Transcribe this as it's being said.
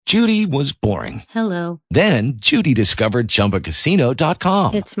Judy was boring. Hello. Then Judy discovered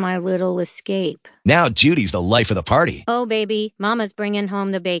ChumbaCasino.com. It's my little escape. Now Judy's the life of the party. Oh, baby, mama's bringing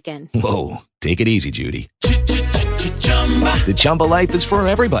home the bacon. Whoa, take it easy, Judy. The Chumba life is for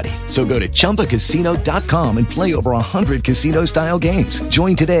everybody. So go to ChumbaCasino.com and play over 100 casino-style games.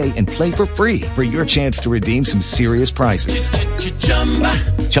 Join today and play for free for your chance to redeem some serious prizes.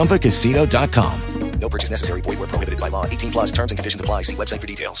 ChumbaCasino.com. No purchase necessary. Void where prohibited by law. 18 plus terms and conditions apply. See website for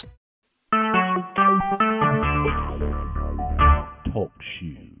details. Talk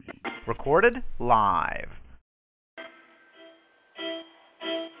shoes. Recorded live.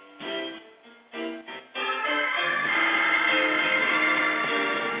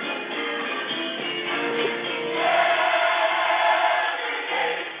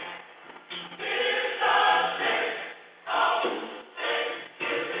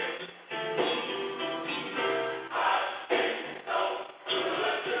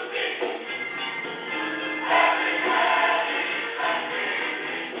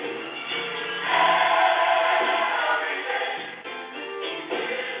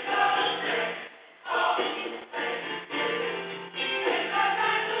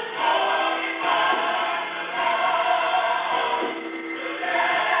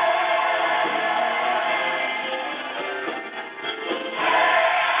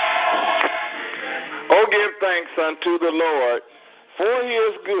 Thanks unto the Lord, for he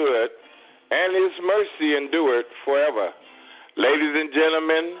is good, and his mercy endureth forever. Ladies and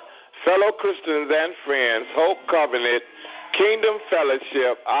gentlemen, fellow Christians and friends, Hope Covenant, Kingdom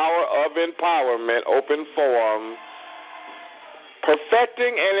Fellowship, Hour of Empowerment, Open Forum,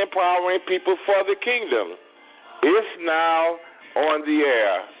 perfecting and empowering people for the kingdom, is now on the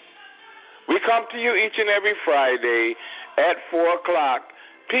air. We come to you each and every Friday at 4 o'clock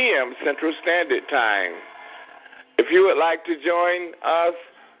p.m. Central Standard Time. If you would like to join us,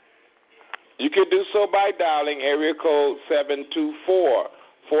 you can do so by dialing area code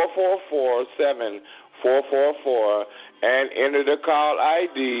 724-444-7444 and enter the call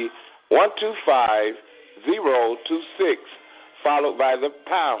ID 125026, followed by the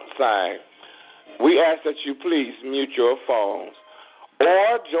pound sign. We ask that you please mute your phones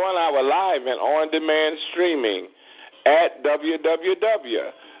or join our live and on-demand streaming at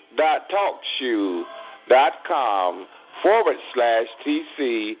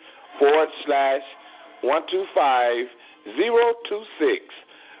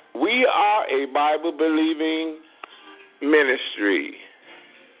We are a Bible-believing ministry.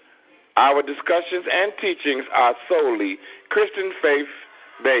 Our discussions and teachings are solely Christian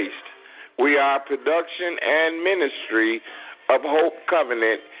faith-based. We are production and ministry of Hope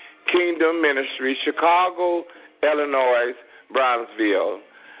Covenant Kingdom Ministry, Chicago, Illinois, Brownsville.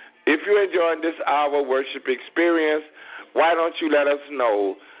 If you're enjoying this hour worship experience, why don't you let us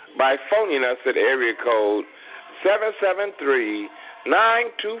know by phoning us at area code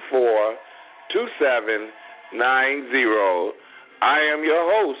 773-924-2790. I am your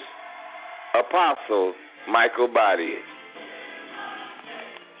host, Apostle Michael Body.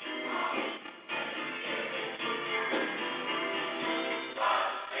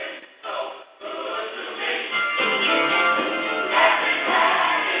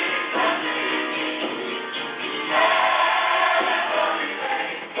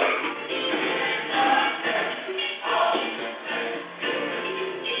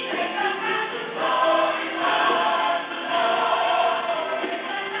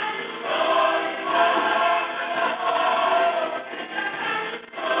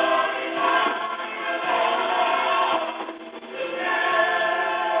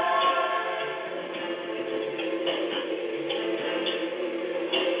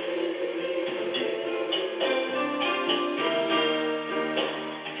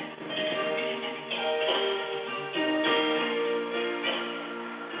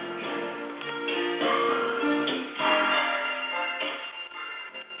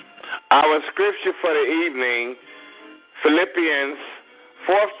 Our scripture for the evening, Philippians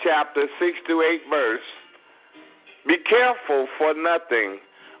 4th chapter, 6-8 verse. Be careful for nothing,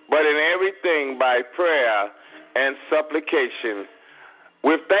 but in everything by prayer and supplication.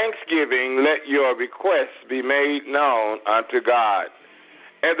 With thanksgiving let your requests be made known unto God.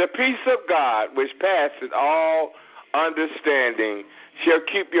 And the peace of God, which passeth all understanding, shall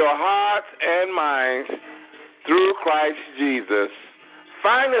keep your hearts and minds through Christ Jesus.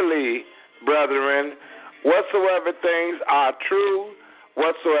 Finally, brethren, whatsoever things are true,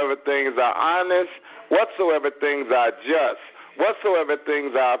 whatsoever things are honest, whatsoever things are just, whatsoever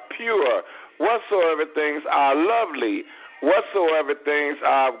things are pure, whatsoever things are lovely, whatsoever things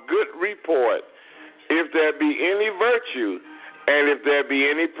are of good report, if there be any virtue And if there be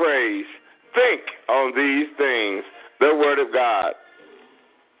any praise, think on these things. The Word of God.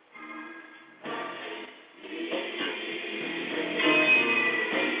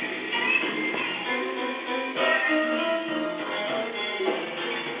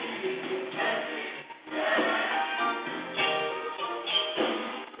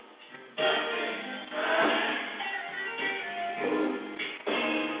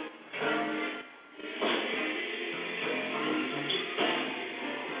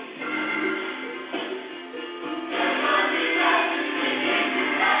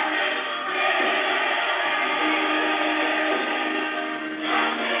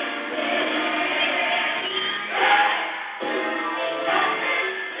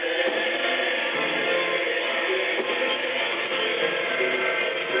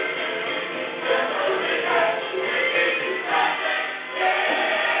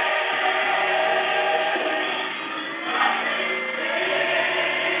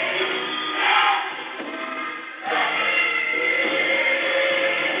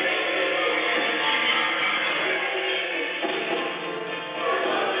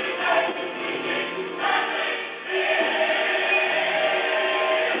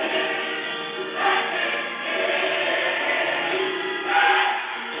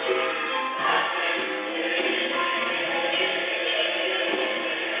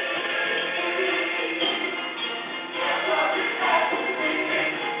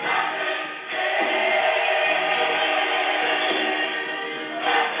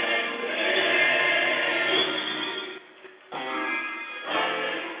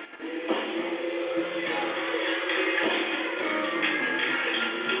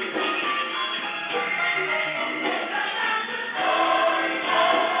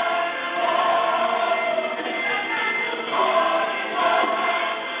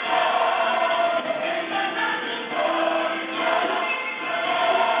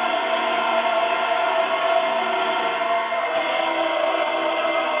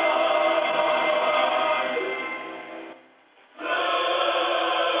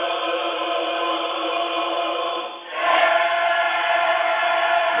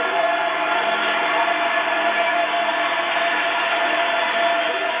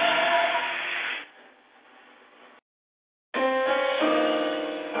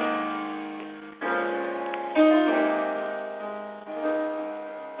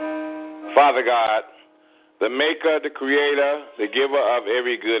 Father God, the maker, the creator, the giver of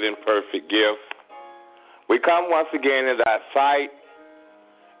every good and perfect gift, we come once again in thy sight,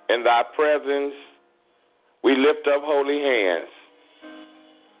 in thy presence. We lift up holy hands,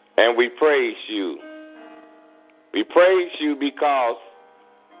 and we praise you. We praise you because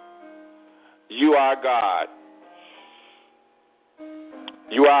you are God.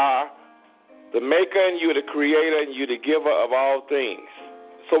 You are the maker, and you're the creator, and you're the giver of all things.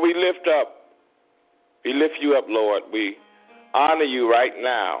 So we lift you up, Lord. We honor you right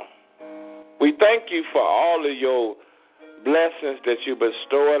now. We thank you for all of your blessings that you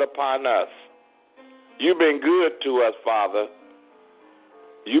bestowed upon us. You've been good to us, Father.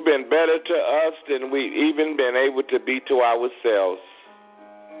 You've been better to us than we've even been able to be to ourselves.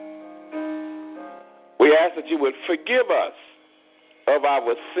 We ask that you would forgive us of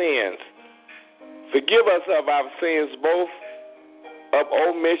our sins. Forgive us of our sins, both of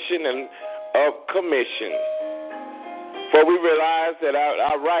omission and of commission. For we realize that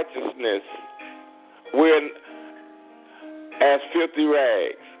our righteousness, we're as filthy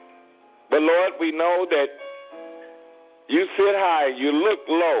rags. But Lord, we know that you sit high, you look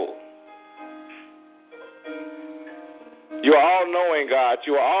low. You're all-knowing, God.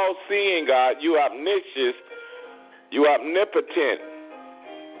 You are all-seeing, God. You are omniscient. You are omnipotent.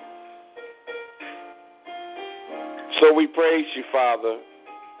 So we praise you, Father,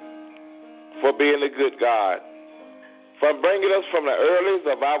 for being a good God, for bringing us from the earliest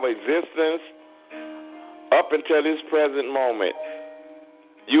of our existence up until this present moment.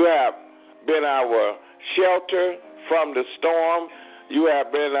 You have been our shelter from the storm. You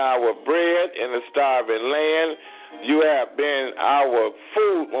have been our bread in the starving land. You have been our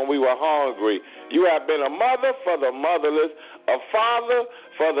food when we were hungry. You have been a mother for the motherless, a father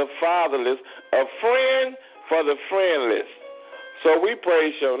for the fatherless, a friend for the friendless. So we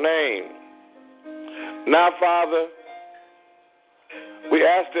praise your name. Now, Father, we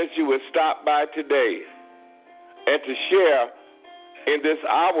ask that you would stop by today and to share in this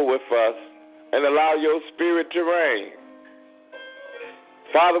hour with us and allow your spirit to reign.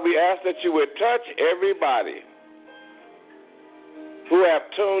 Father, we ask that you would touch everybody who have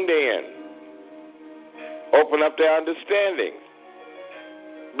tuned in. Open up their understanding.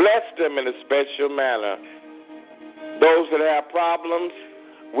 Bless them in a special manner. Those that have problems,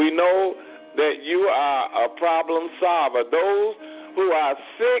 we know that you are a problem solver. Those who are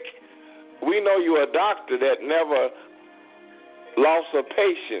sick, we know you're a doctor that never lost a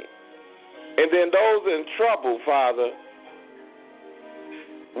patient. And then those in trouble, Father,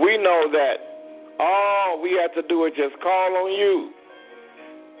 we know that all we have to do is just call on you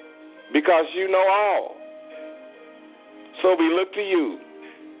because you know all. So we look to you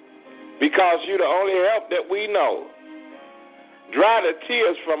because you're the only help that we know. Dry the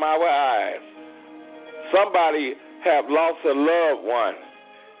tears from our eyes. Somebody have lost a loved one.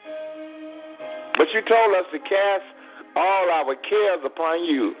 But you told us to cast all our cares upon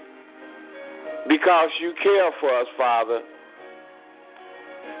you because you care for us, Father.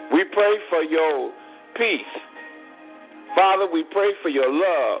 We pray for your peace. Father, we pray for your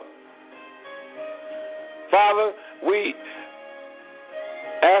love. Father, we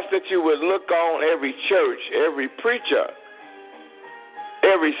ask that you would look on every church, every preacher,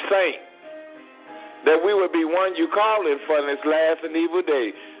 every saint, that we would be one you call in for this last and evil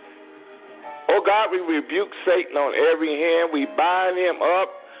day. Oh God, we rebuke Satan on every hand. We bind him up.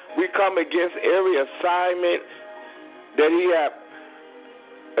 We come against every assignment that he has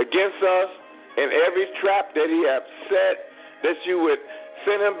against us and every trap that he has set, that you would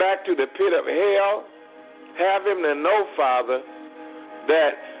send him back to the pit of hell. Have him to know, Father,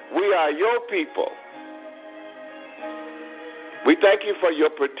 that we are your people. We thank you for your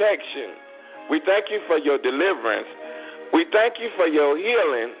protection. We thank you for your deliverance. We thank you for your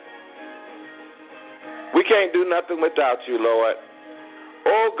healing. We can't do nothing without you, Lord.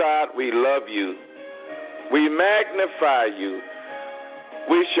 Oh, God, we love you. We magnify you.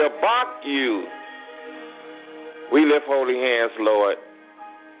 We shabak you. We lift holy hands, Lord.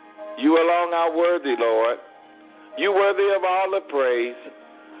 You alone are worthy, Lord. You worthy of all the praise.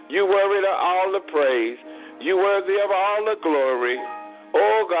 You worthy of all the praise. You worthy of all the glory.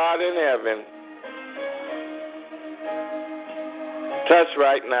 Oh, God in heaven. Touch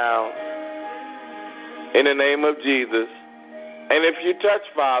right now in the name of Jesus. And if you touch,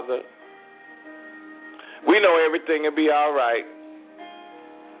 Father, we know everything will be all right.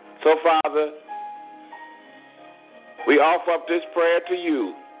 So, Father, we offer up this prayer to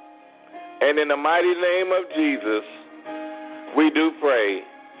you. And in the mighty name of Jesus, we do pray.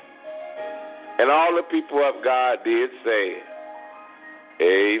 And all the people of God did say,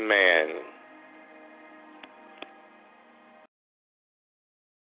 amen.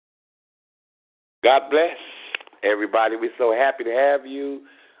 God bless everybody. We're so happy to have you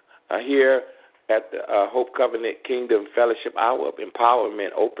here at the Hope Covenant Kingdom Fellowship Hour of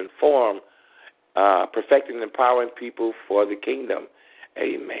Empowerment Open Forum, perfecting and empowering people for the kingdom.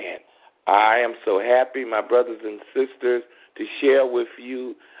 Amen. I am so happy, my brothers and sisters, to share with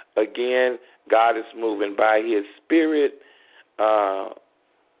you again. God is moving by his spirit,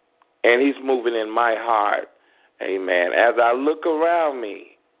 and he's moving in my heart. Amen. As I look around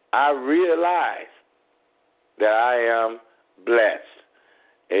me, I realize that I am blessed.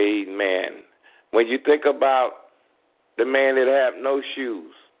 Amen. When you think about the man that have no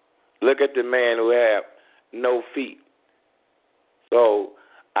shoes, look at the man who have no feet. So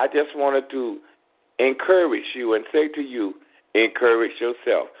I just wanted to encourage you and say to you, encourage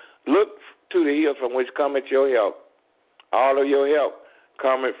yourself. Look to the hills from which cometh your help. All of your help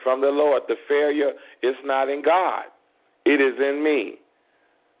cometh from the Lord. The failure is not in God. It is in me.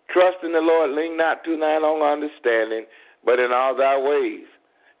 Trust in the Lord, lean not to thine own understanding, but in all thy ways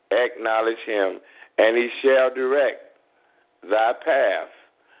acknowledge him, and he shall direct thy path.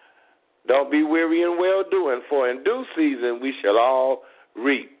 Don't be weary in well-doing, for in due season we shall all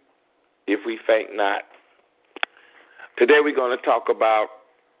reap if we faint not. Today we're going to talk about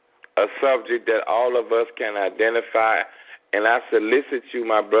a subject that all of us can identify, and I solicit you,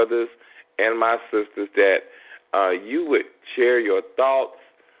 my brothers and my sisters, that you would share your thoughts,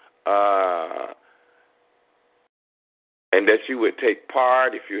 and that you would take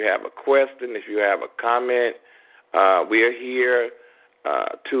part. If you have a question, if you have a comment, we are here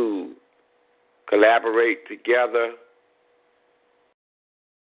to collaborate together.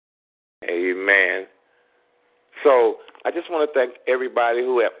 Amen. So I just want to thank everybody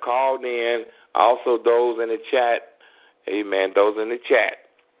who have called in, also those in the chat. Amen. Those in the chat.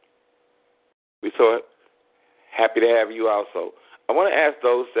 We're so happy to have you also. I want to ask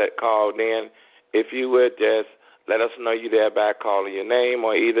those that called in, if you would just let us know you're there by calling your name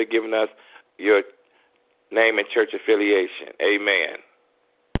or either giving us your name and church affiliation. Amen.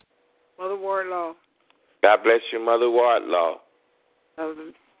 Mother Wardlaw. God bless you, Mother Wardlaw.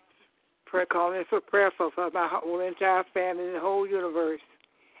 Prayer calling for prayer for my whole entire family and the whole universe.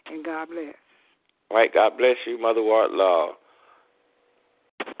 And God bless. All right, God bless you, Mother Wardlaw.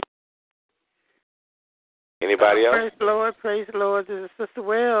 Anybody else? Praise the Lord. Praise the Lord. This is Sister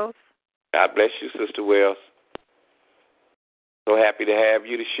Wells. God bless you, Sister Wells. So happy to have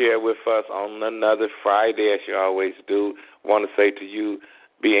you to share with us on another Friday, as you always do. I want to say to you,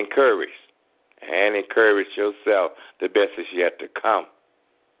 be encouraged and encourage yourself. The best is yet to come.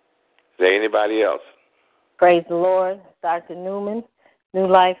 Is there anybody else? Praise the Lord. Dr. Newman, New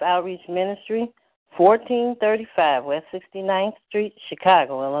Life Outreach Ministry, 1435 West 69th Street,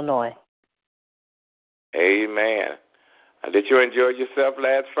 Chicago, Illinois. Amen. Did you enjoy yourself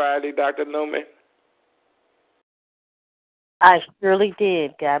last Friday, Dr. Newman? I surely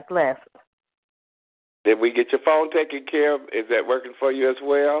did. God bless. Did we get your phone taken care of? Is that working for you as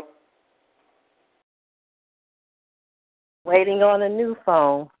well? Waiting on a new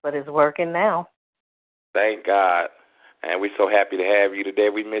phone, but it's working now. Thank God. And we're so happy to have you today.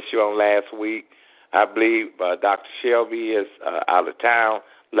 We missed you on last week. I believe Dr. Shelby is out of town.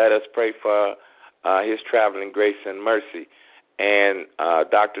 Let us pray for his traveling grace and mercy. And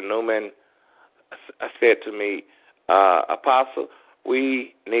Dr. Newman said to me, Apostle,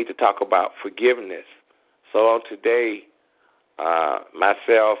 we need to talk about forgiveness. So on today,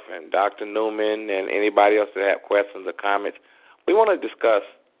 myself and Dr. Newman and anybody else that have questions or comments, we want to discuss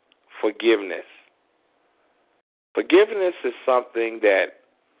forgiveness. Forgiveness is something that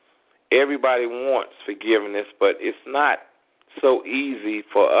everybody wants forgiveness, but it's not so easy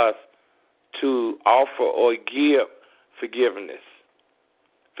for us to offer or give forgiveness.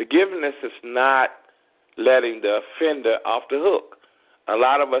 Forgiveness is not letting the offender off the hook. A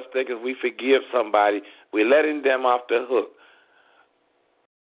lot of us think if we forgive somebody, we're letting them off the hook.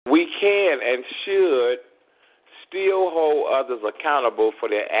 We can and should still hold others accountable for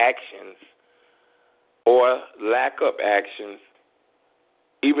their actions or lack of actions,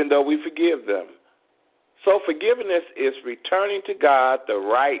 even though we forgive them. So forgiveness is returning to God the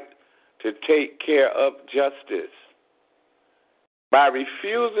right to take care of justice. By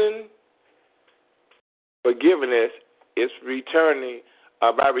refusing forgiveness, it's returning,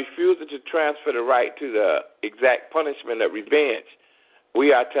 by refusing to transfer the right to the exact punishment of revenge,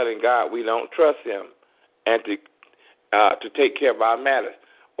 we are telling God we don't trust him and to take care of our matters.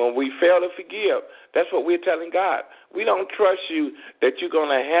 When we fail to forgive, that's what we're telling God. We don't trust you that you're going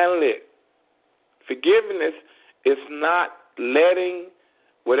to handle it. Forgiveness is not letting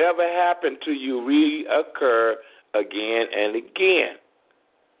whatever happened to you reoccur again and again.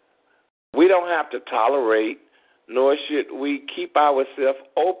 We don't have to tolerate, nor should we keep ourselves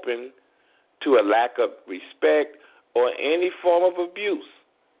open to a lack of respect or any form of abuse.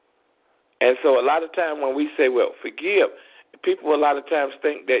 And so a lot of times when we say, well, forgive, people a lot of times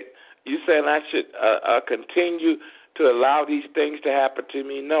think that you saying I should continue to allow these things to happen to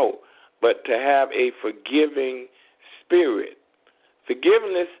me. No, but to have a forgiving spirit.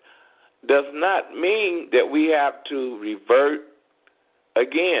 Forgiveness does not mean that we have to revert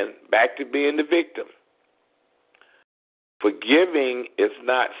again back to being the victim. Forgiving is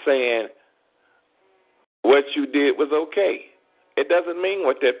not saying what you did was okay. It doesn't mean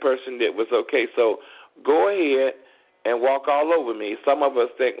what that person did was okay. So go ahead and walk all over me. Some of us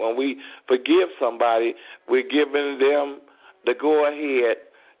think when we forgive somebody, we're giving them the go-ahead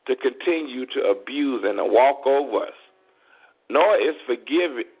to continue to abuse and to walk over us. Nor is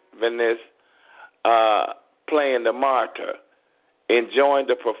forgiveness playing the martyr, enjoying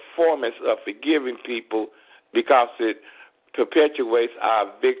the performance of forgiving people because it perpetuates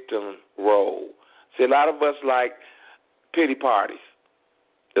our victim role. See, a lot of us like pity parties.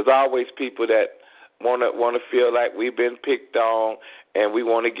 There's always people that want to feel like we've been picked on and we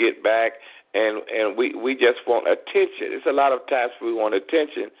want to get back, and we just want attention. It's a lot of times we want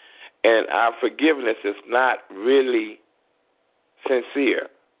attention, and our forgiveness is not really sincere.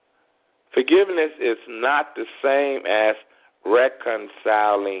 Forgiveness is not the same as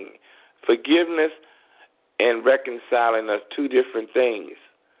reconciling. Forgiveness and reconciling are two different things.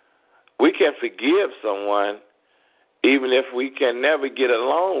 We can forgive someone even if we can never get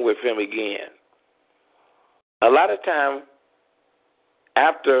along with him again. A lot of time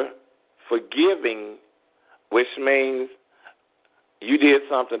after forgiving, which means you did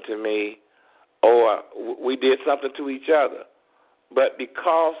something to me or we did something to each other, but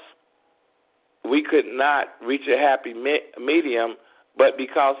because we could not reach a happy medium, but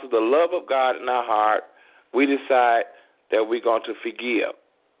because of the love of God in our heart, we decide that we're going to forgive.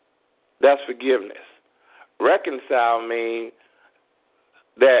 That's forgiveness. Reconcile means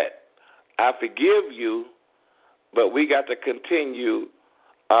that I forgive you, but we got to continue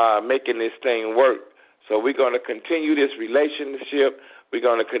making this thing work. So we're going to continue this relationship. We're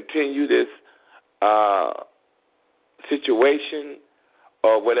going to continue this situation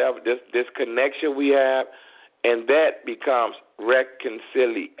or whatever, this connection we have, and that becomes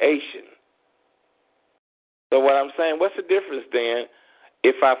reconciliation. So what I'm saying, what's the difference then?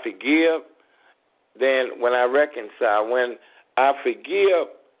 If I forgive, then when I reconcile, when I forgive,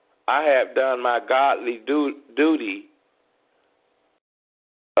 I have done my godly duty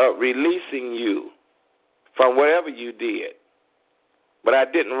of releasing you from whatever you did. But I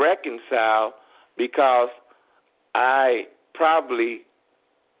didn't reconcile because I probably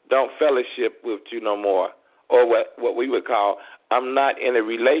don't fellowship with you no more, or what we would call, I'm not in a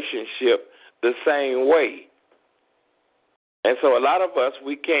relationship the same way. And so a lot of us,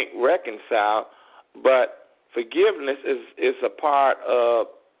 we can't reconcile, but forgiveness is a part of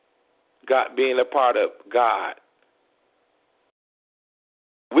God, being a part of God.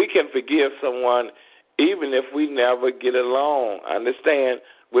 We can forgive someone even if we never get along. Understand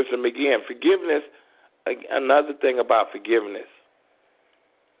with them again. Forgiveness, another thing about forgiveness,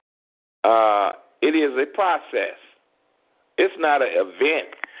 it is a process. It's not an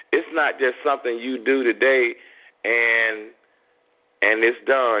event. It's not just something you do today and it's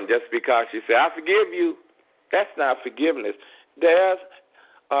done just because you say, I forgive you. That's not forgiveness.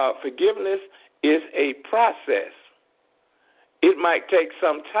 Forgiveness is a process. It might take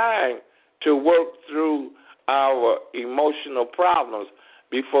some time to work through our emotional problems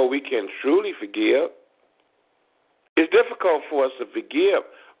before we can truly forgive. It's difficult for us to forgive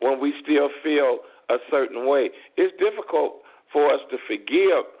when we still feel a certain way. It's difficult for us to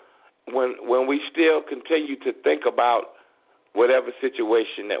forgive when we still continue to think about whatever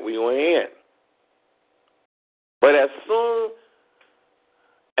situation that we were in. But as soon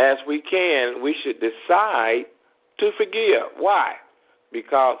as we can, we should decide to forgive. Why?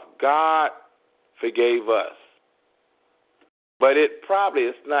 Because God forgave us. But it probably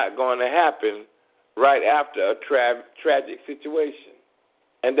is not going to happen right after a tragic situation.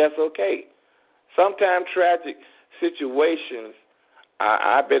 And that's okay. Sometimes tragic situations,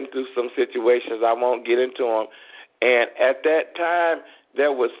 I've been through some situations, I won't get into them, and at that time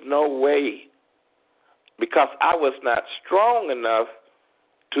there was no way, because I was not strong enough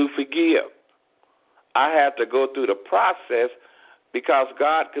to forgive. I had to go through the process because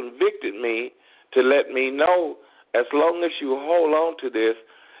God convicted me to let me know, as long as you hold on to this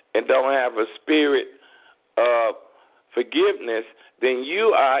and don't have a spirit of forgiveness, then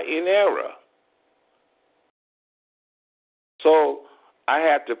you are in error. So I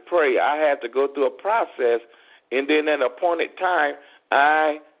had to pray. I had to go through a process, and then at an appointed time,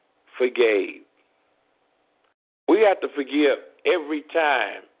 I forgave. We have to forgive every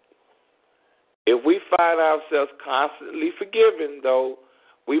time. If we find ourselves constantly forgiving, though,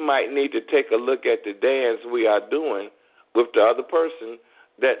 we might need to take a look at the dance we are doing with the other person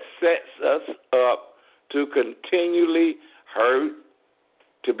that sets us up to continually hurt,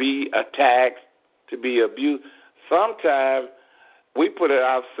 to be attacked, to be abused. Sometimes we put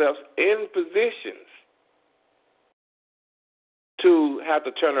ourselves in positions to have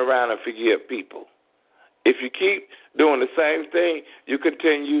to turn around and forgive people. If you keep doing the same thing, you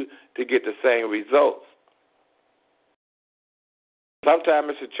continue to get the same results. Sometimes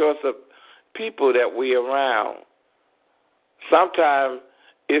it's a choice of people that we're around. Sometimes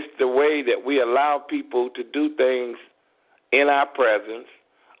it's the way that we allow people to do things in our presence,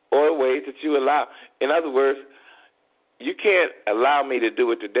 or the ways that you allow. In other words, you can't allow me to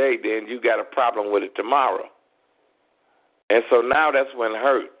do it today, then you got a problem with it tomorrow. And so now that's when it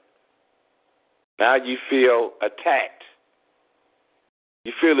hurt. Now you feel attacked.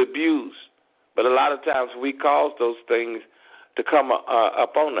 You feel abused. But a lot of times we cause those things to come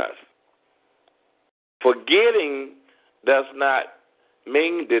upon us. Forgetting does not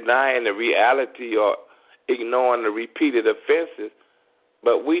mean denying the reality or ignoring the repeated offenses,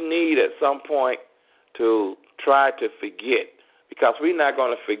 but we need at some point to try to forget, because we're not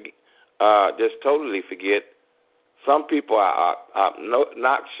going to just totally forget. Some people are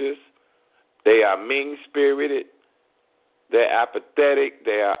obnoxious. They are mean-spirited. They're apathetic.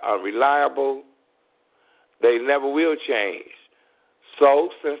 They are unreliable. They never will change. So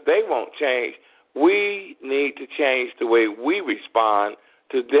since they won't change, we need to change the way we respond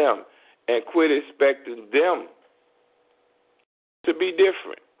to them and quit expecting them to be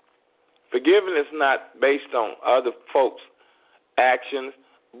different. Forgiving is not based on other folks' actions,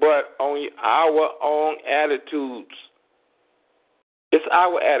 but on our own attitudes. It's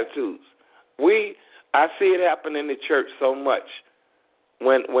our attitudes. I see it happen in the church so much.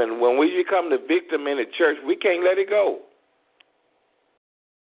 When we become the victim in the church, we can't let it go.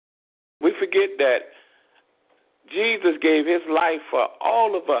 We forget that Jesus gave his life for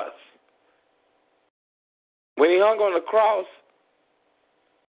all of us. When he hung on the cross,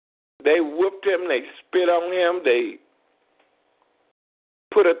 they whipped him, they spit on him, they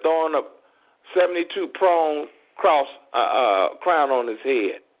put a thorn of 72-pronged crown on his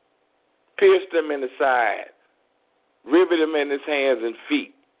head, pierced him in the side, riveted him in his hands and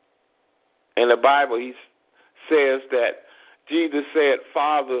feet. In the Bible, he says that Jesus said,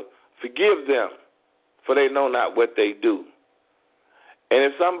 Father, forgive them, for they know not what they do. And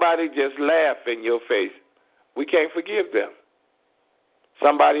if somebody just laugh in your face, we can't forgive them.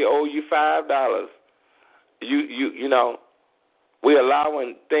 Somebody owe you $5. You know, we're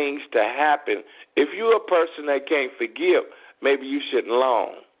allowing things to happen. If you're a person that can't forgive, maybe you shouldn't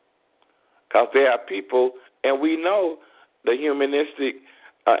loan. Because there are people, and we know the humanistic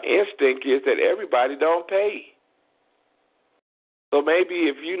instinct is that everybody don't pay. So maybe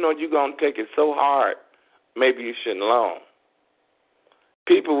if you know you're going to take it so hard, maybe you shouldn't loan.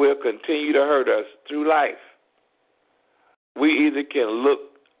 People will continue to hurt us through life. We either can look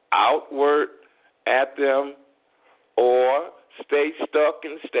outward at them or stay stuck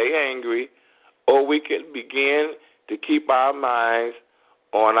and stay angry, or we can begin to keep our minds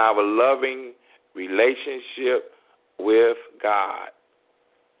on our loving relationship with God.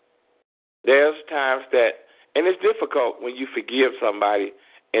 There's times that, and it's difficult when you forgive somebody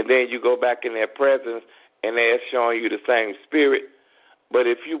and then you go back in their presence and they're showing you the same spirit. But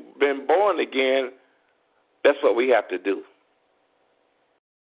if you've been born again, that's what we have to do.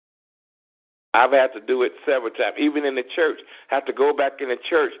 I've had to do it several times, even in the church. I have to go back in the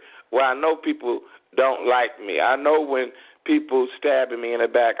church where I know people don't like me. I know when people stabbing me in the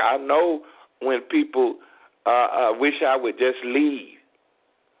back. I know when people wish I would just leave.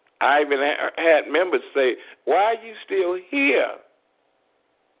 I even had members say, why are you still here?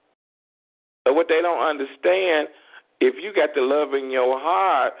 But what they don't understand, if you got the love in your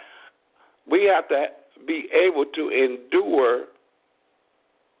heart, we have to be able to endure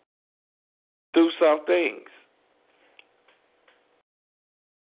through some things.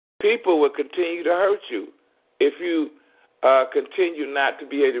 People will continue to hurt you if you continue not to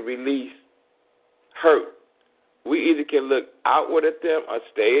be able to release hurt. We either can look outward at them or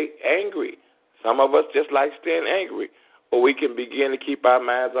stay angry. Some of us just like staying angry. Or we can begin to keep our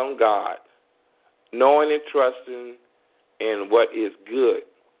minds on God, knowing and trusting in what is good.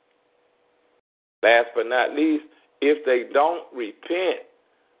 Last but not least, if they don't repent,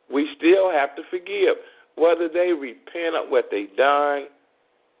 we still have to forgive. Whether they repent of what they've done,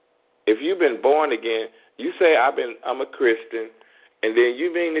 if you've been born again, you say, I'm a Christian, and then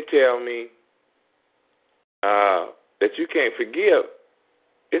you mean to tell me that you can't forgive.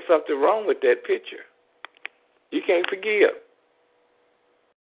 There's something wrong with that picture. You can't forgive.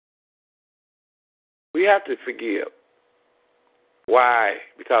 We have to forgive. Why?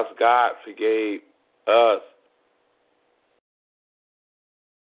 Because God forgave us.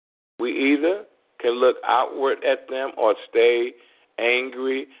 We either can look outward at them or stay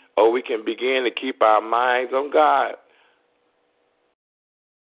angry, or we can begin to keep our minds on God.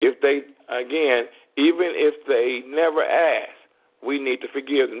 If they, again, even if they never ask, we need to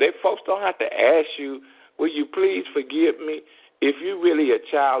forgive them. They folks don't have to ask you, will you please forgive me? If you're really a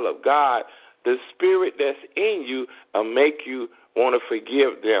child of God, the spirit that's in you will make you want to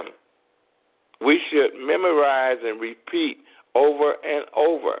forgive them. We should memorize and repeat over and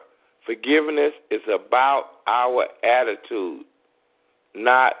over. Forgiveness is about our attitude,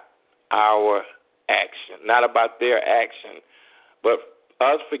 not our action, not about their action. But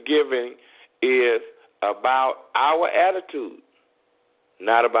us forgiving is about our attitude,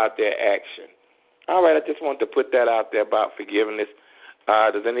 not about their action. All right, I just want to put that out there about forgiveness.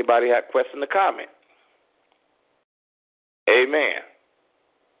 Does anybody have a question or comment? Amen.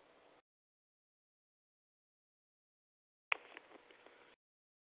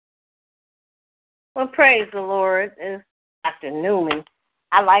 Well, praise the Lord. It's Dr. Newman.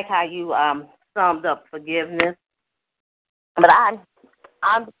 I like how you summed up forgiveness. But I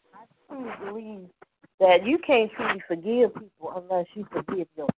truly believe that you can't truly forgive people unless you forgive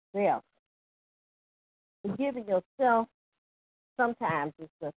yourself. Forgiving yourself sometimes is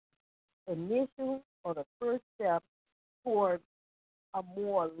the initial or the first step toward a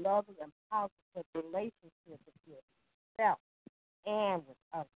more loving and positive relationship with yourself and with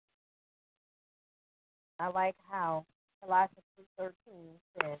others. I like how Colossians 3:13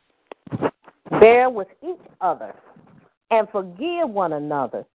 says, bear with each other and forgive one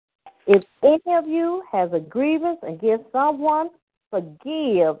another. If any of you has a grievance against someone,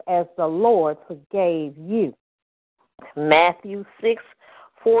 forgive as the Lord forgave you. Matthew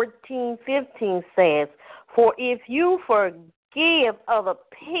 6:14-15 says, for if you forgive other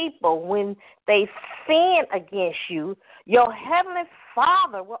people when they sin against you, your heavenly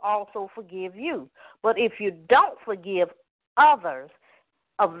Father will also forgive you. But if you don't forgive others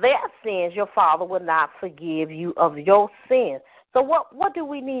of their sins, your Father will not forgive you of your sins. So what do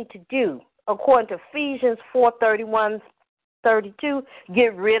we need to do? According to Ephesians 4:31-32,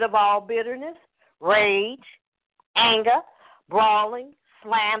 get rid of all bitterness, rage, anger, brawling,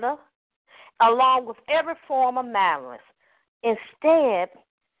 slander, along with every form of malice. Instead,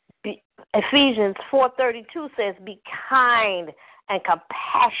 Ephesians 4:32 says, be kind and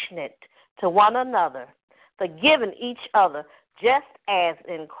compassionate to one another, forgiving each other, just as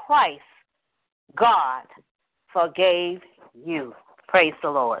in Christ God forgave you. Praise the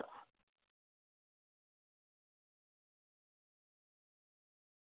Lord.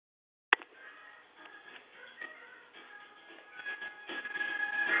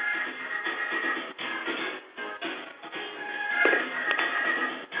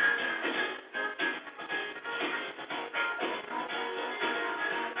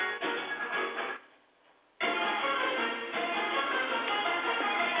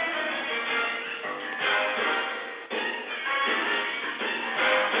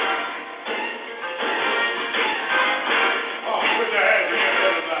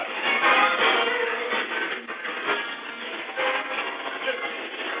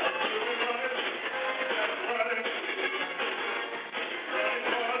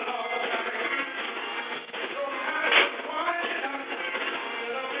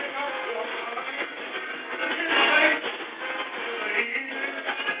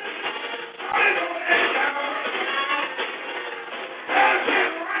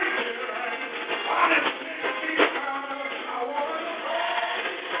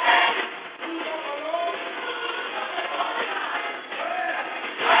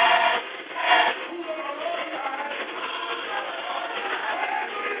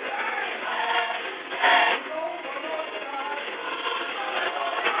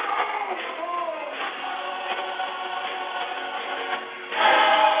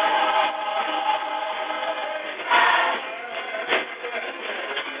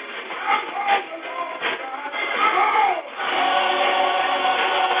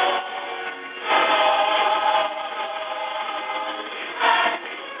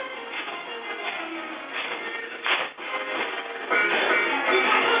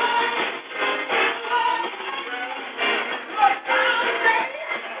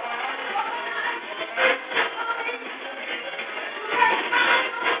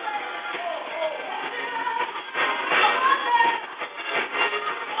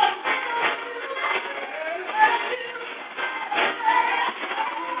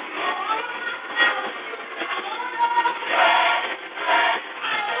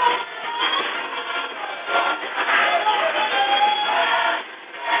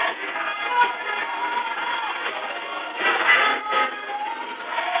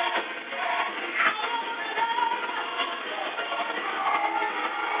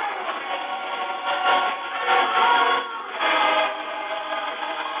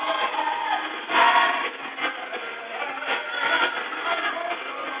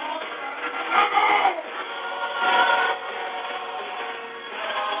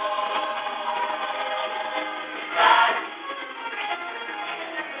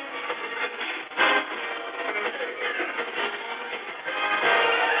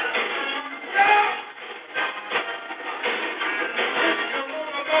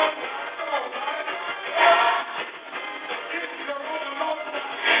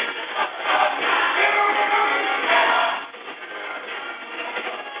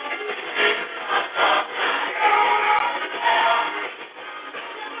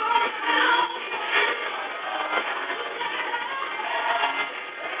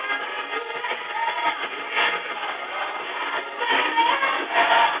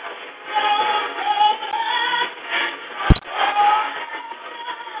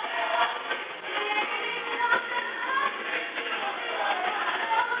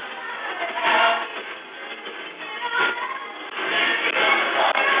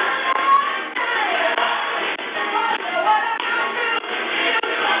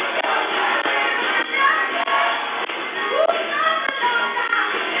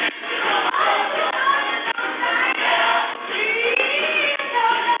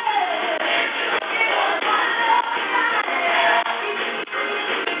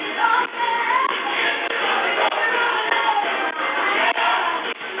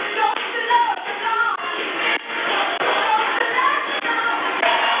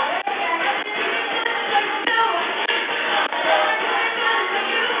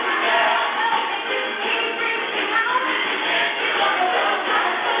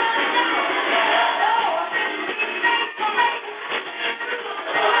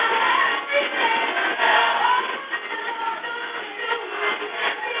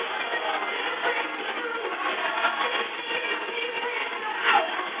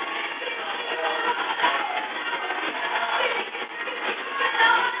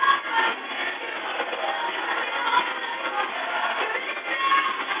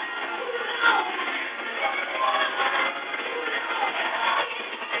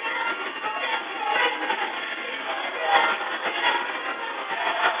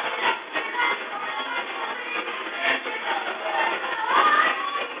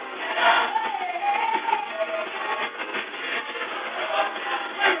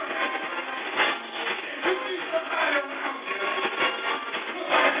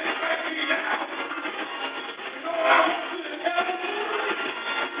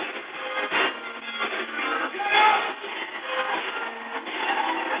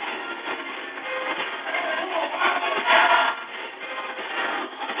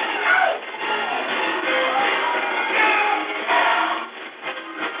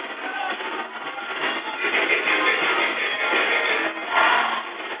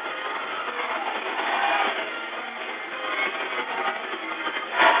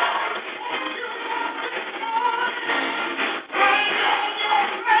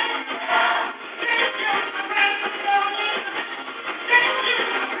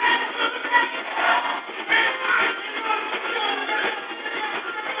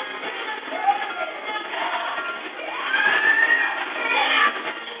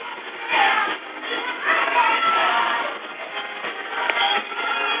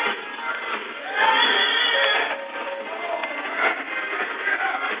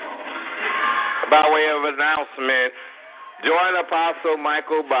 By way of announcement, join Apostle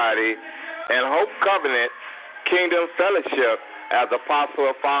Michael Body and Hope Covenant Kingdom Fellowship as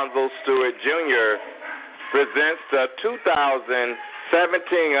Apostle Alfonso Stewart Jr. presents the 2017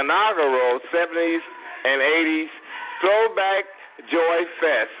 inaugural 70s and 80s Throwback Joy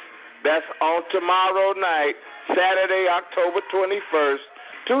Fest. That's on tomorrow night, Saturday, October 21st,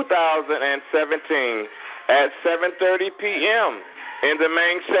 2017 at 7:30 p.m. in the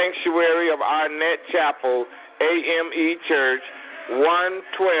main sanctuary of Arnett Chapel, AME Church,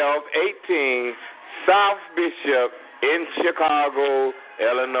 11218 South Bishop in Chicago,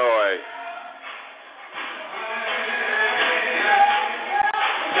 Illinois.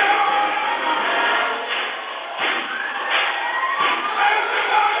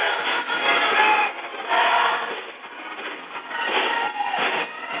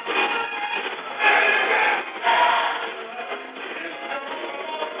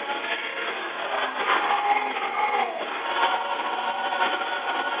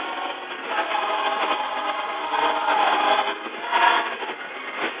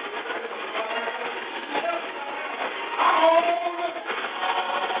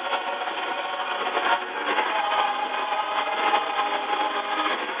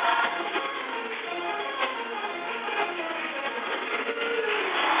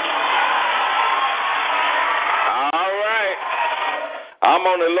 I'm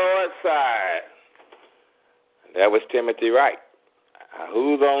on the Lord's side. That was Timothy Wright.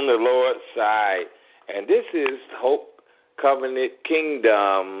 Who's on the Lord's side? And this is Hope Covenant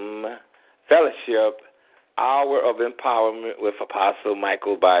Kingdom Fellowship, Hour of Empowerment with Apostle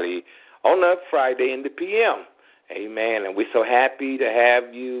Michael Body on a Friday in the p.m. Amen. And we're so happy to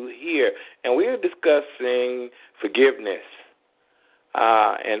have you here. And we're discussing forgiveness.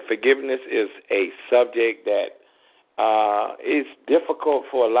 And forgiveness is a subject that is difficult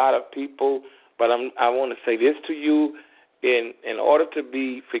for a lot of people, but I want to say this to you. In order to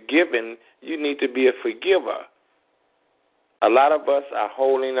be forgiven, you need to be a forgiver. A lot of us are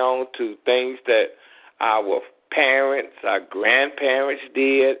holding on to things that our parents, our grandparents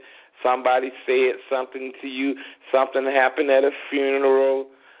did. Somebody said something to you, something happened at a funeral.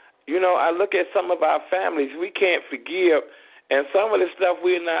 You know, I look at some of our families, we can't forgive, and some of the stuff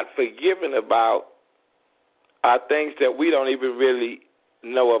we're not forgiving about are things that we don't even really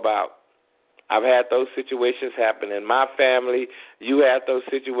know about. I've had those situations happen in my family. You had those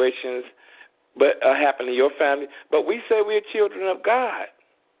situations happen in your family. But we say we're children of God.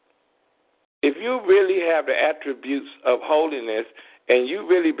 If you really have the attributes of holiness and you've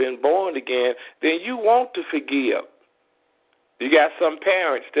really been born again, then you want to forgive. You got some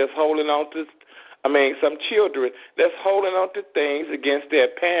parents that's holding on to some children that's holding on to things against their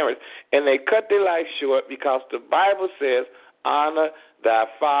parents, and they cut their life short because the Bible says, honor thy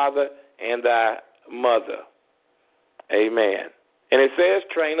father and thy mother. Amen. And it says,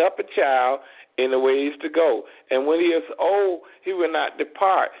 train up a child in the ways to go. And when he is old, he will not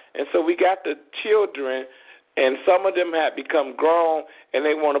depart. And so we got the children, and some of them have become grown, and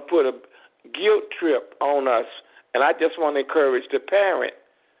they want to put a guilt trip on us. And I just want to encourage the parent.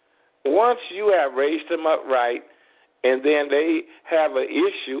 Once you have raised them up right, and then they have an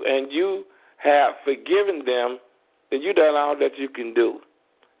issue, and you have forgiven them, then you've done all that you can do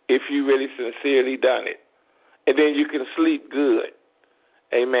if you really sincerely done it. And then you can sleep good.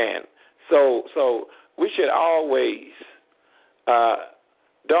 Amen. So we should always,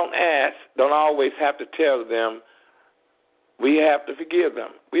 don't always have to tell them we have to forgive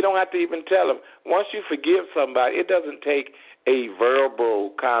them. We don't have to even tell them. Once you forgive somebody, it doesn't take a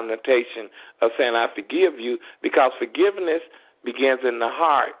verbal connotation of saying I forgive you, because forgiveness begins in the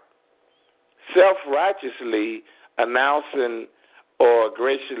heart. Self-righteously announcing or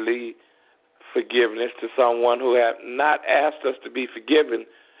graciously forgiveness to someone who have not asked us to be forgiven,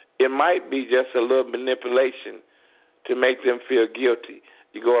 it might be just a little manipulation to make them feel guilty.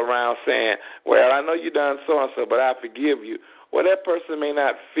 You go around saying, well, I know you done so-and-so, but I forgive you. Well, that person may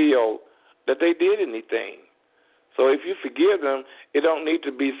not feel that they did anything. So if you forgive them, it don't need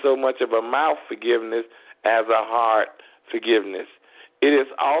to be so much of a mouth forgiveness as a heart forgiveness. It is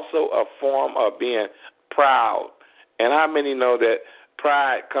also a form of being proud. And how many know that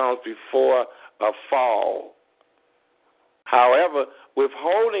pride comes before a fall? However,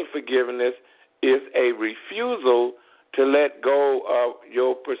 withholding forgiveness is a refusal to let go of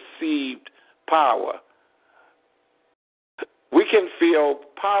your perceived power. We can feel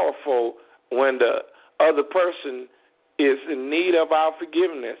powerful when the other person is in need of our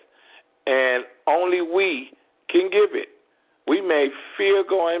forgiveness, and only we can give it. We may fear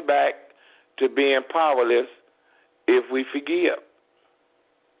going back to being powerless if we forgive.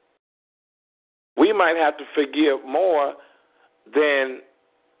 we might have to forgive more than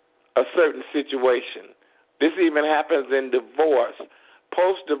a certain situation. This even happens in divorce,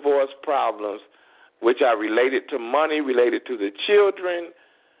 post-divorce problems, which are related to money, related to the children,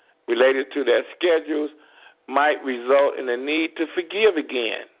 related to their schedules, might result in a need to forgive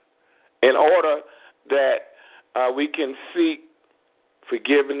again in order that we can seek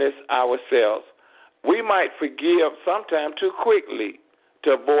forgiveness ourselves. We might forgive sometime too quickly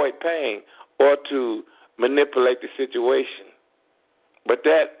to avoid pain or to manipulate the situation. But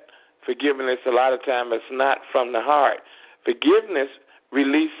that forgiveness a lot of times is not from the heart. Forgiveness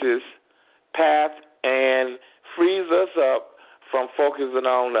releases path and frees us up from focusing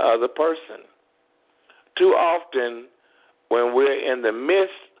on the other person. Too often, when we're in the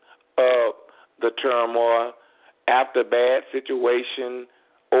midst of the turmoil, after a bad situation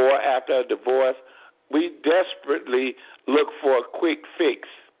or after a divorce, we desperately look for a quick fix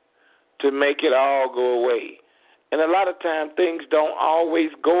to make it all go away. And a lot of times things don't always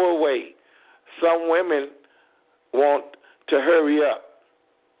go away. Some women want to hurry up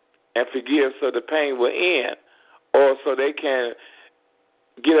and forgive so the pain will end, or so they can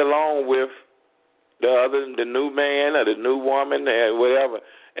get along with the new man or the new woman or whatever.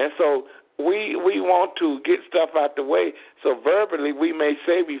 And so we want to get stuff out the way. So verbally we may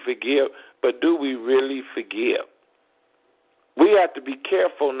say we forgive, but do we really forgive? We have to be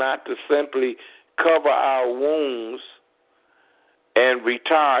careful not to simply cover our wounds and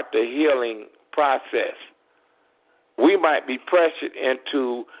retard the healing process. We might be pressured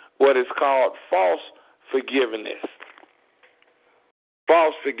into what is called false forgiveness.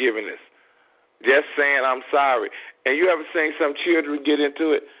 False forgiveness. Just saying, I'm sorry. And you ever seen some children get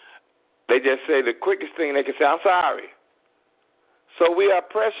into it? They just say the quickest thing they can say, I'm sorry. So we are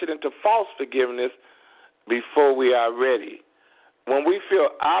pressured into false forgiveness before we are ready. When we feel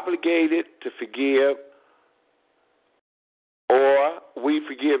obligated to forgive, or we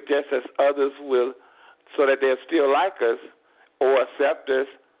forgive just as others will, so that they'll still like us or accept us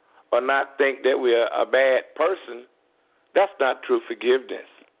or not think that we're a bad person, that's not true forgiveness.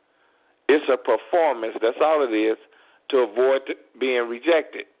 It's a performance, that's all it is, to avoid being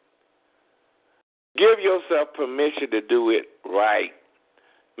rejected. Give yourself permission to do it right.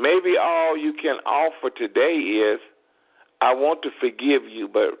 Maybe all you can offer today is, I want to forgive you,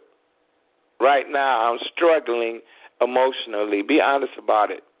 but right now I'm struggling emotionally. Be honest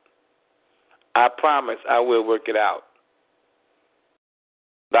about it. I promise I will work it out.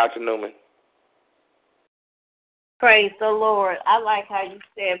 Dr. Newman. Praise the Lord. I like how you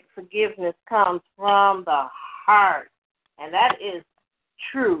said forgiveness comes from the heart, and that is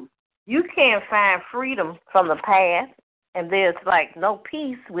true. You can't find freedom from the past, and there's like no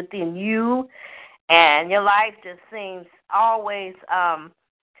peace within you, and your life just seems always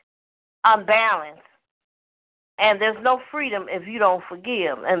unbalanced. And there's no freedom if you don't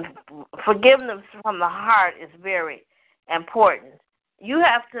forgive. And forgiveness from the heart is very important. You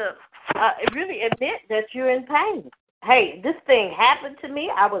have to really admit that you're in pain. Hey, this thing happened to me.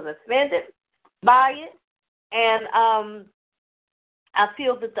 I was offended by it. And I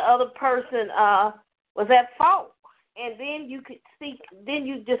feel that the other person was at fault. And then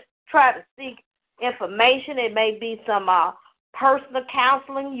you just try to seek information. It may be some personal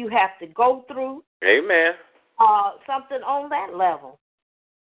counseling you have to go through. Amen. Something on that level.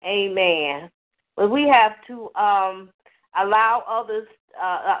 Amen. But we have to allow others,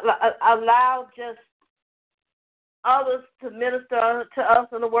 allow just others to minister to us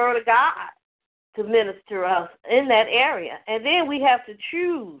in the Word of God, to minister us in that area. And then we have to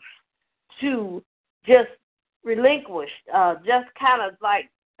choose to just relinquish, just kind of like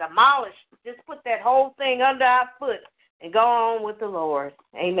demolish, just put that whole thing under our foot and go on with the Lord.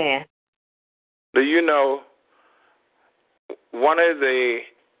 Amen. Do you know one of the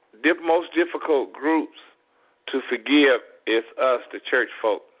most difficult groups to forgive is us, the church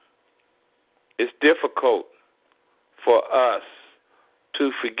folk. It's difficult for us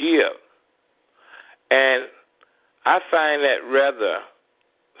to forgive. And I find that rather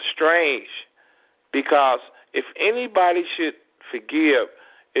strange, because if anybody should forgive,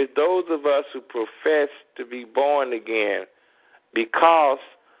 it's those of us who profess to be born again, because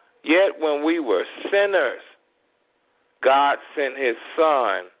yet when we were sinners, God sent his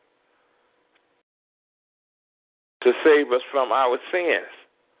Son to save us from our sins.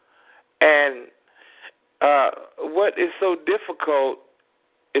 And what is so difficult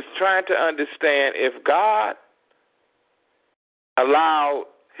is trying to understand, if God allowed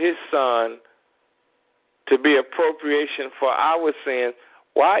his Son to be appropriation for our sins,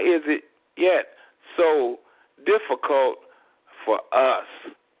 why is it yet so difficult for us,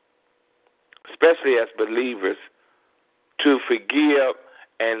 especially as believers, to forgive,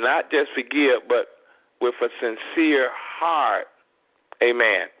 and not just forgive, but with a sincere heart.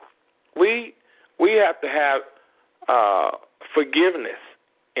 Amen. We have to have forgiveness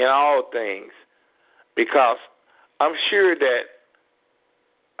in all things, because I'm sure that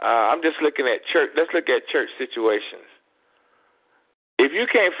I'm just looking at church. Let's look at church situations. If you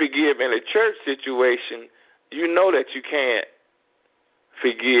can't forgive in a church situation, you know that you can't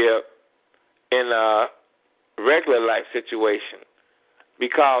forgive in a regular life situation,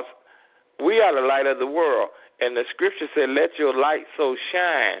 because we are the light of the world. And the scripture said, let your light so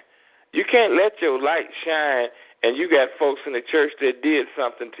shine. You can't let your light shine and you got folks in the church that did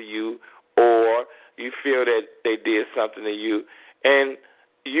something to you, or you feel that they did something to you, and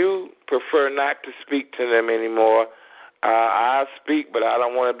you prefer not to speak to them anymore. I speak, but I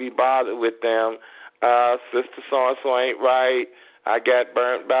don't want to be bothered with them. Sister so-and-so ain't right. I got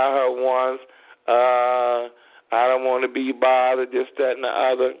burnt by her once. I don't want to be bothered, this, that, and the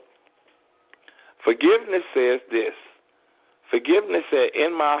other. Forgiveness says this. Forgiveness said,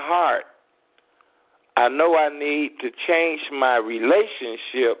 in my heart, I know I need to change my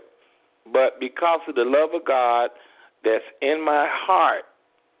relationship, but because of the love of God that's in my heart,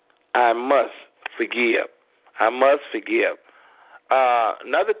 I must forgive. I must forgive.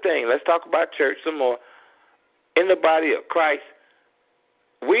 Another thing, let's talk about church some more. In the body of Christ,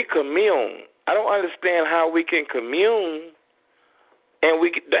 we commune. I don't understand how we can commune and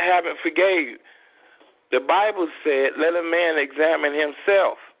we haven't forgave. The Bible said, let a man examine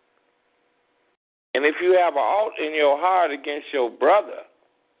himself. And if you have an ought in your heart against your brother,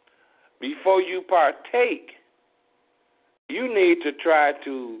 before you partake, you need to try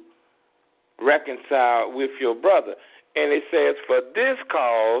to reconcile with your brother. And it says, for this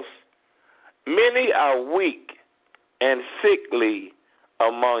cause, many are weak and sickly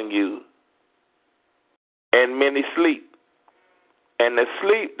among you, and many sleep. And the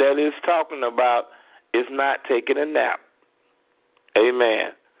sleep that it's talking about is not taking a nap.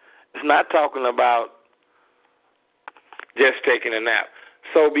 Amen. It's not talking about just taking a nap.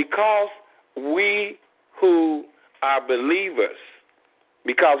 So because we who are believers,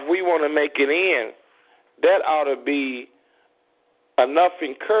 because we want to make it in, that ought to be enough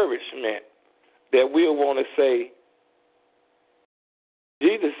encouragement that we'll want to say,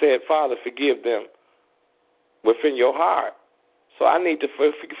 Jesus said, Father, forgive them within your heart. So I need to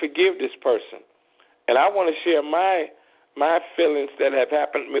forgive this person. And I want to share my feelings that have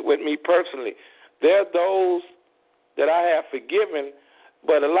happened with me personally. There are those that I have forgiven,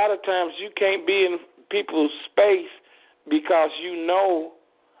 but a lot of times you can't be in people's space because you know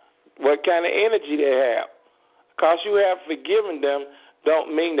what kind of energy they have. Because you have forgiven them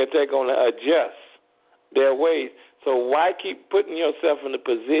don't mean that they're going to adjust their ways. So why keep putting yourself in a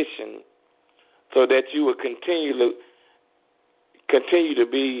position so that you will continue to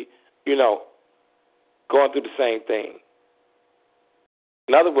be, going through the same thing?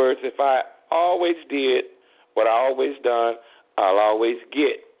 In other words, if I always did what I always done, I'll always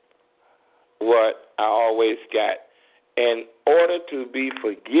get what I always got. In order to be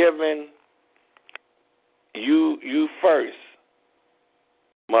forgiven, you first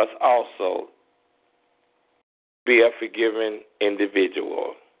must also be a forgiving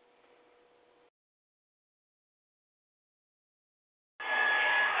individual.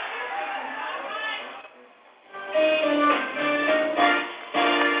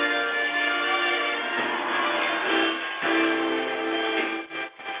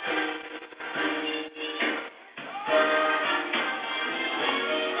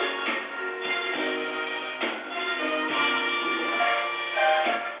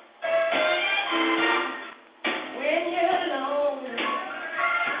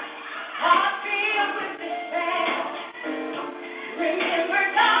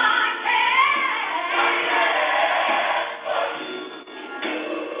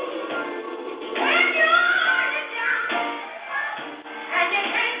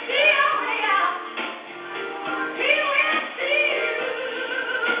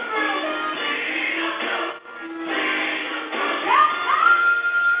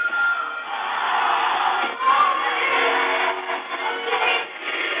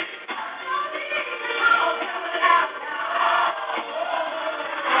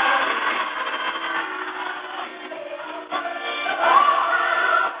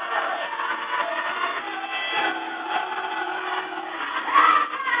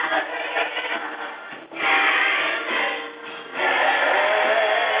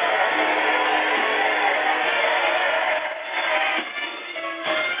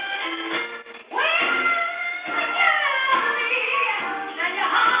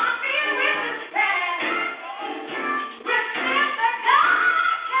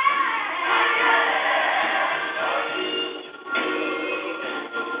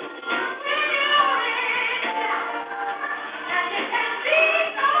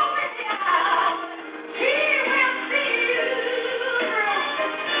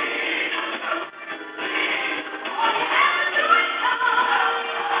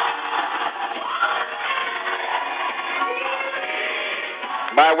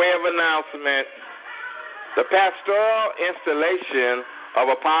 By way of announcement, the pastoral installation of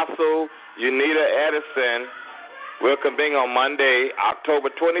Apostle Unita Edison will convene on Monday, October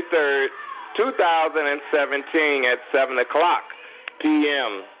 23rd, 2017 at 7 o'clock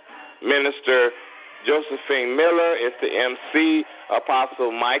p.m. Minister Josephine Miller is the MC.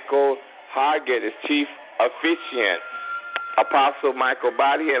 Apostle Michael Hargett is chief officiant. Apostle Michael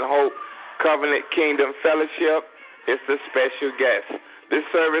Body and Hope Covenant Kingdom Fellowship is the special guest. This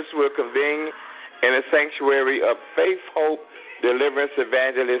service will convene in the sanctuary of Faith Hope Deliverance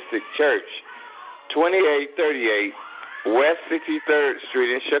Evangelistic Church, 2838 West 63rd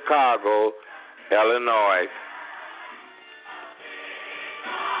Street in Chicago, Illinois.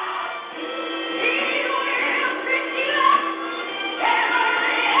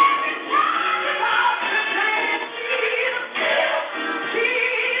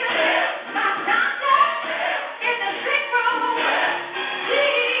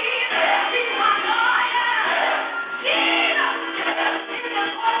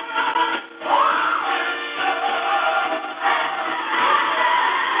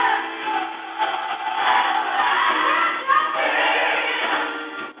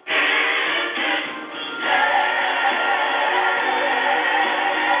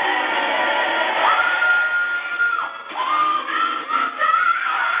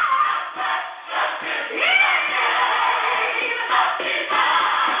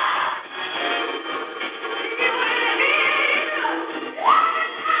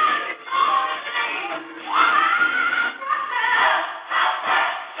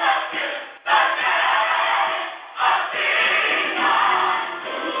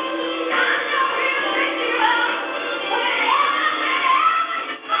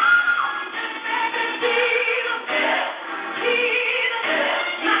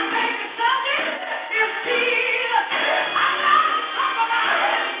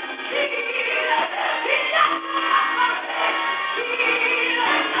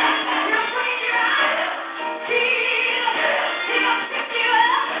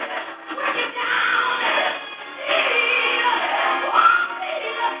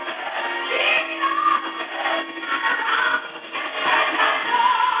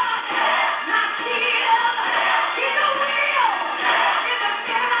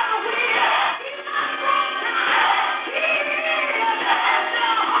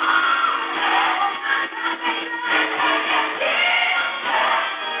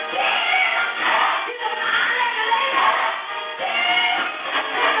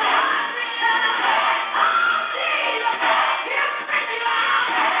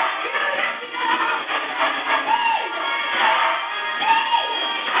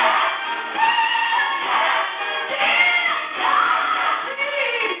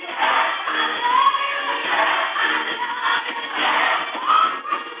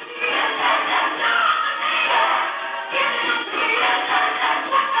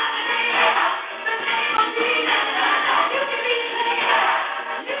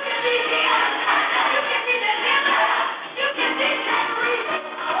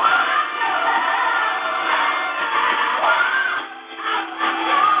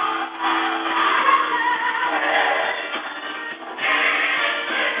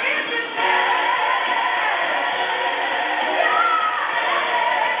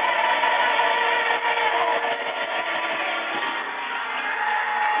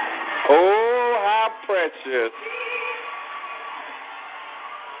 precious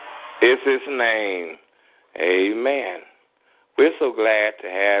is his name. Amen. We're so glad to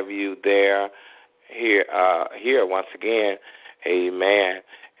have you there here once again. Amen.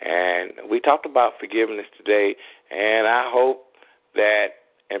 And we talked about forgiveness today, and I hope that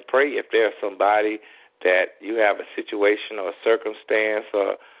and pray if there's somebody that you have a situation or a circumstance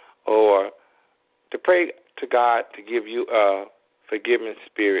or to pray to God to give you a forgiving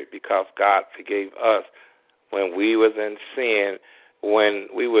spirit, because God forgave us when we was in sin, when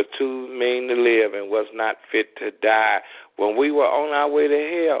we were too mean to live and was not fit to die, when we were on our way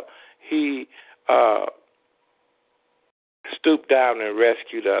to hell. He stooped down and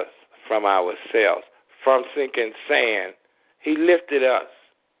rescued us from ourselves, from sinking sand. He lifted us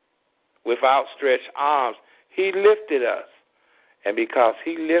with outstretched arms. He lifted us. And because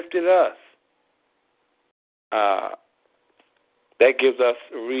he lifted us, that gives us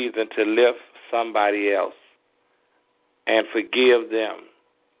a reason to lift somebody else and forgive them.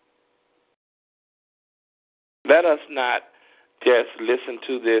 Let us not just listen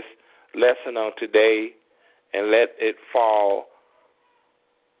to this lesson on today and let it fall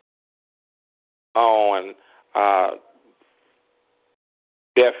on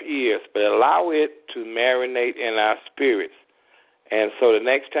deaf ears, but allow it to marinate in our spirits And so the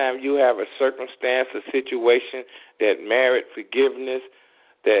next time you have a circumstance, a situation that merit forgiveness,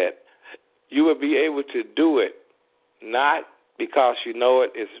 that you will be able to do it, not because you know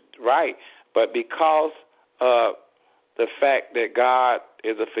it is right, but because of the fact that God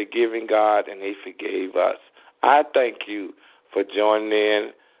is a forgiving God and He forgave us. I thank you for joining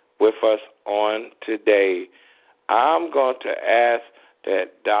in with us on today. I'm going to ask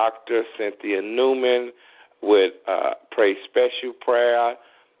that Dr. Cynthia Newman would pray special prayer.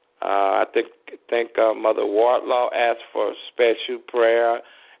 I think Mother Wardlaw asked for a special prayer,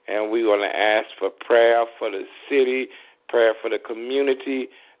 and we're going to ask for prayer for the city, prayer for the community,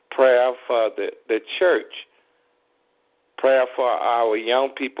 prayer for the church, prayer for our young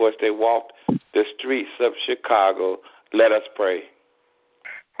people as they walk the streets of Chicago. Let us pray.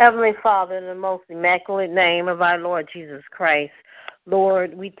 Heavenly Father, in the most immaculate name of our Lord Jesus Christ,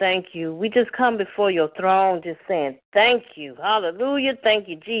 Lord, we thank you. We just come before your throne just saying thank you. Hallelujah. Thank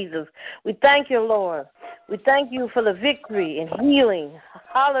you, Jesus. We thank you, Lord. We thank you for the victory and healing.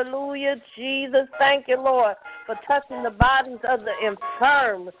 Hallelujah, Jesus. Thank you, Lord, for touching the bodies of the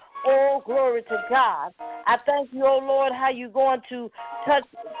infirm. Oh, glory to God. I thank you, oh Lord, how you're going to touch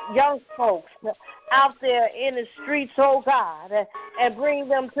young folks out there in the streets, oh God, and bring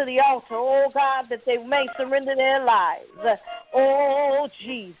them to the altar, oh God, that they may surrender their lives. Oh,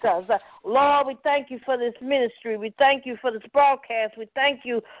 Jesus. Lord, we thank you for this ministry. We thank you for this broadcast. We thank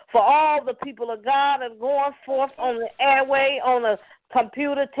you for all the people of God that are going forth on the airway, on the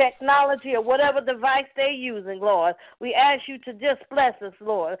computer technology or whatever device they're using, Lord. We ask you to just bless us,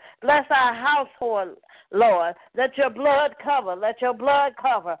 Lord. Bless our household, Lord. Let your blood cover. Let your blood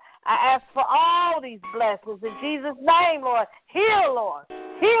cover. I ask for all these blessings in Jesus' name, Lord. Heal, Lord.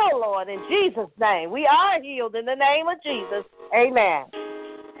 Heal, Lord, in Jesus' name. We are healed in the name of Jesus. Amen.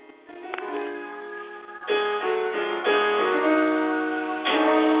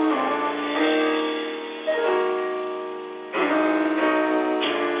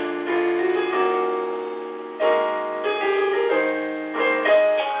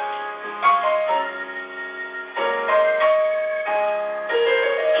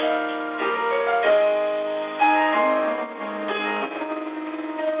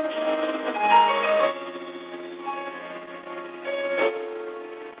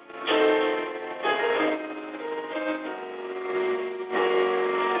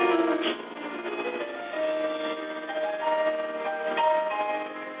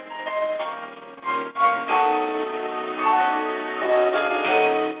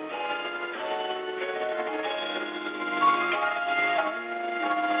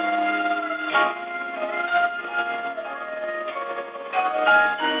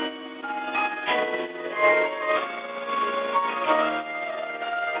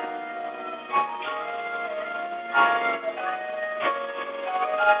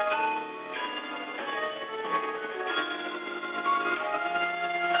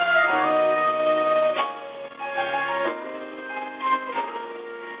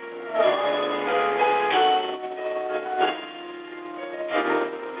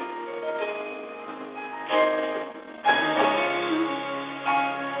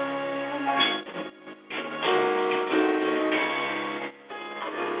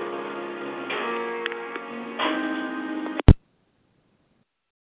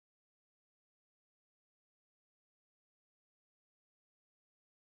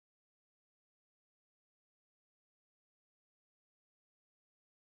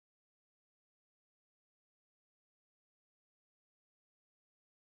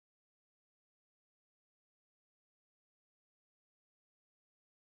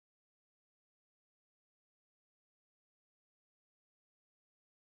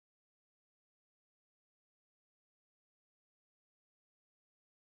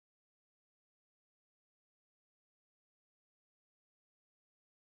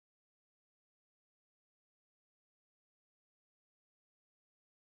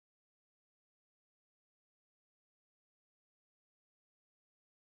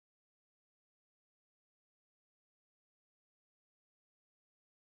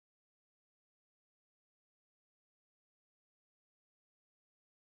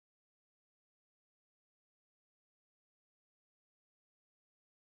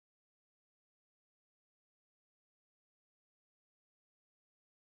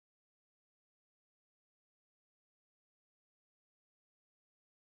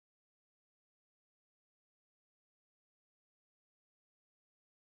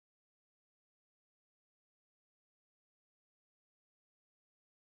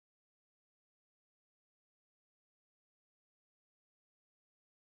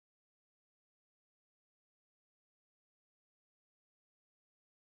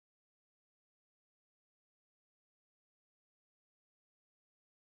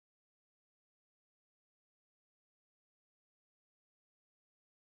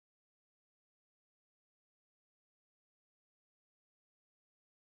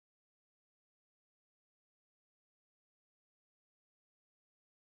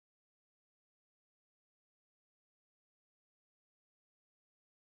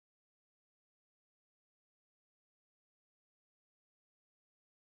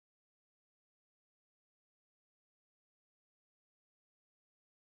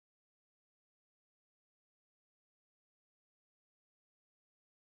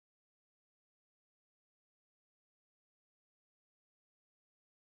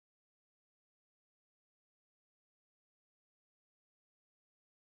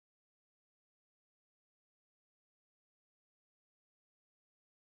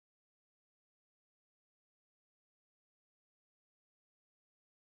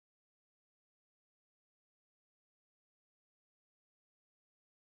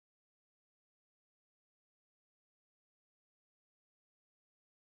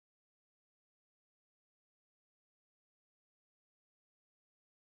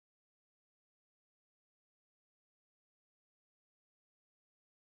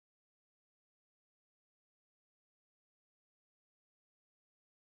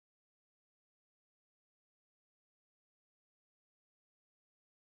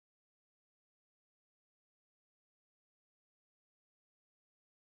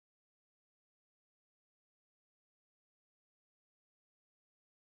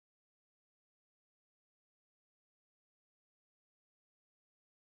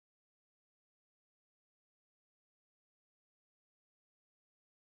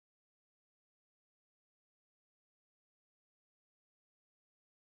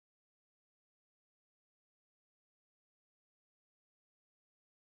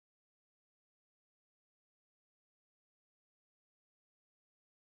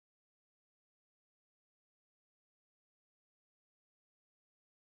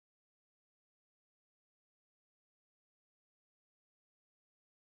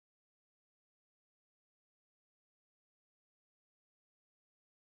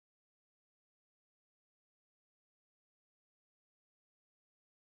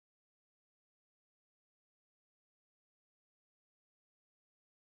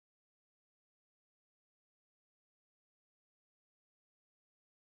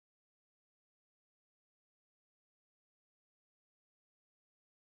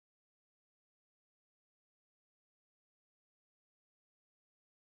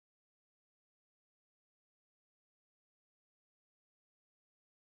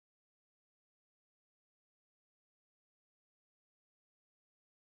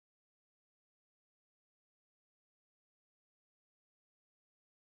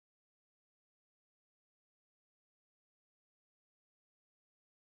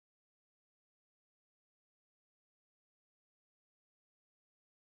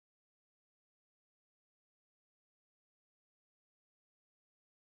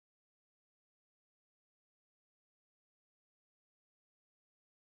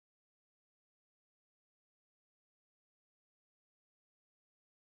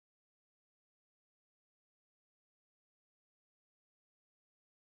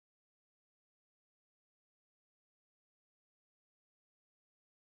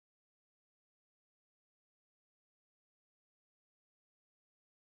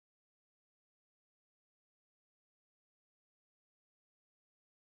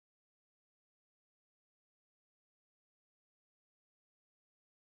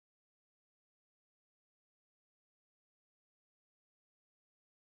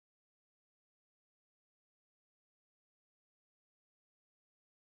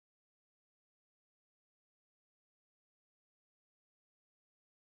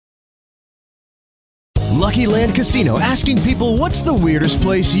 Lucky Land Casino, asking people, what's the weirdest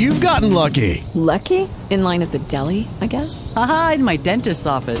place you've gotten lucky? Lucky? In line at the deli, I guess? Aha, in my dentist's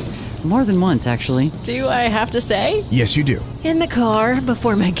office. More than once, actually. Do I have to say? Yes, you do. In the car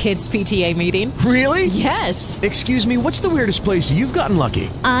before my kids' PTA meeting. Really? Yes. Excuse me, what's the weirdest place you've gotten lucky?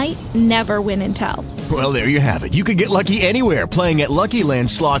 I never win and tell. Well, there you have it. You can get lucky anywhere, playing at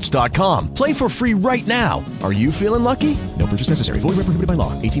LuckyLandSlots.com. Play for free right now. Are you feeling lucky? No purchase necessary. Void where prohibited by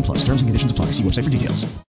law. 18+. Terms and conditions apply. See website for details.